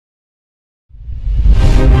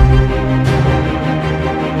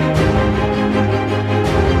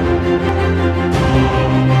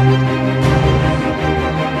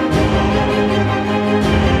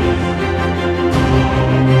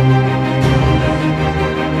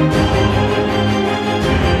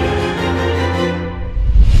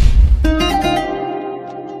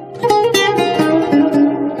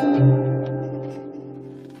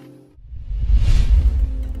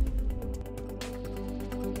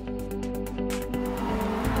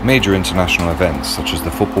Major international events such as the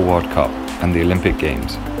Football World Cup and the Olympic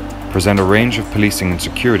Games present a range of policing and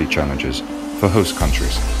security challenges for host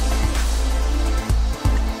countries.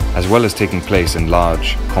 As well as taking place in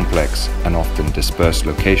large, complex, and often dispersed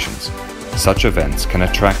locations, such events can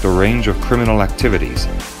attract a range of criminal activities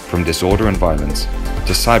from disorder and violence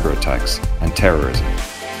to cyber attacks and terrorism.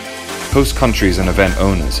 Host countries and event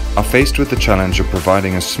owners are faced with the challenge of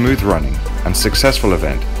providing a smooth-running and successful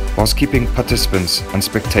event whilst keeping participants and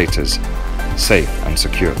spectators safe and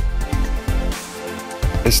secure.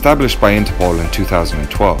 Established by Interpol in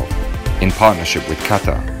 2012, in partnership with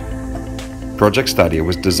Qatar, Project Stadia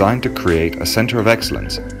was designed to create a center of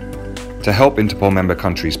excellence to help Interpol member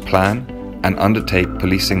countries plan and undertake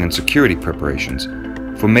policing and security preparations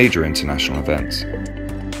for major international events.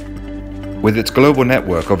 With its global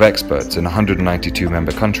network of experts in 192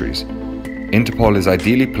 member countries, Interpol is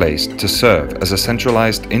ideally placed to serve as a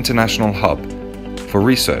centralized international hub for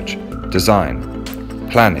research, design,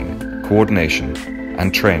 planning, coordination,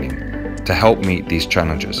 and training to help meet these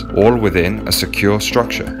challenges, all within a secure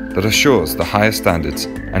structure that assures the highest standards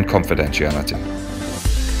and confidentiality.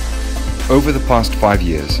 Over the past 5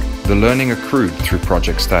 years, the learning accrued through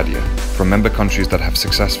Project Stadia from member countries that have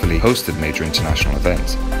successfully hosted major international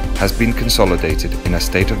events has been consolidated in a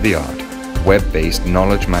state-of-the-art, web-based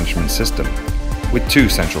knowledge management system with two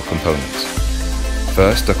central components.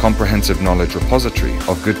 First, a comprehensive knowledge repository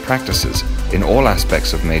of good practices in all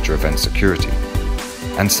aspects of major event security.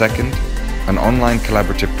 And second, an online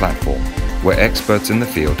collaborative platform where experts in the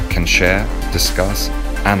field can share, discuss,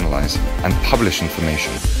 analyze, and publish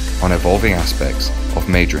information on evolving aspects of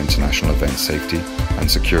major international event safety and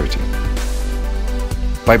security.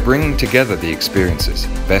 By bringing together the experiences,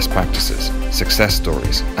 best practices, success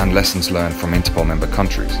stories, and lessons learned from Interpol member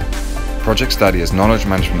countries, Project Stadia's knowledge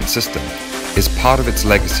management system is part of its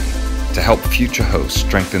legacy to help future hosts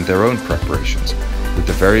strengthen their own preparations with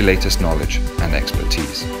the very latest knowledge and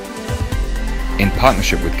expertise. In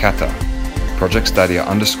partnership with Qatar, Project Stadia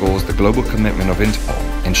underscores the global commitment of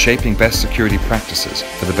Interpol in shaping best security practices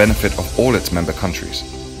for the benefit of all its member countries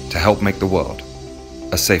to help make the world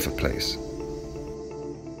a safer place.